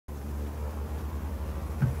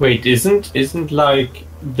Wait, isn't like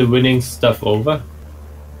the winning stuff over?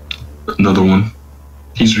 Another one.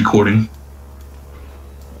 He's recording.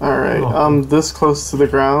 Alright, I'm this close to the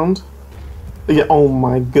ground. Yeah, oh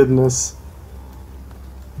my goodness.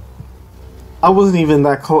 I wasn't even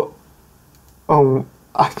that close. Oh,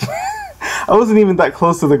 I wasn't even that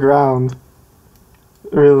close to the ground.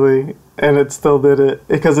 Really. And it still did it.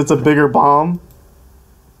 Because it's a bigger bomb.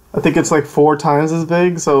 I think it's like 4 times as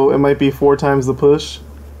big, so it might be 4 times the push.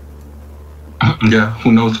 Yeah,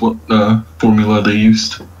 who knows what formula they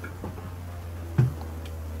used.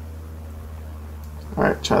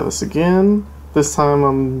 Alright, try this again. This time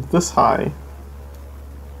I'm this high.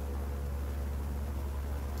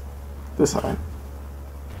 This high.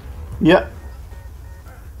 Yep.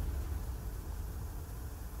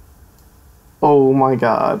 Oh my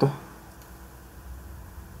god.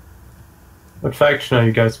 What faction are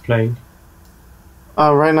you guys playing?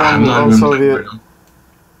 Right now I'm I'm not on even Soviet. right now.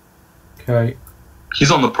 Okay.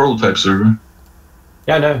 He's on the prototype server.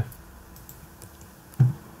 Yeah, no.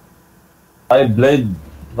 I played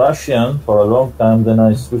Russian for a long time, then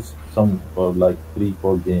I switched some for like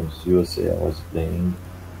 3-4 games. USA I was playing.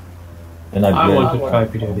 Then I want to try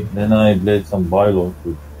PDD. Then I played some Bylord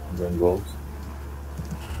with Bengals.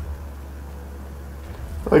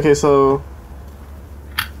 Okay, so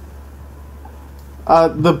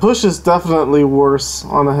the push is definitely worse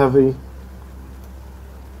on a heavy.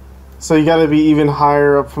 So you gotta be even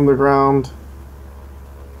higher up from the ground.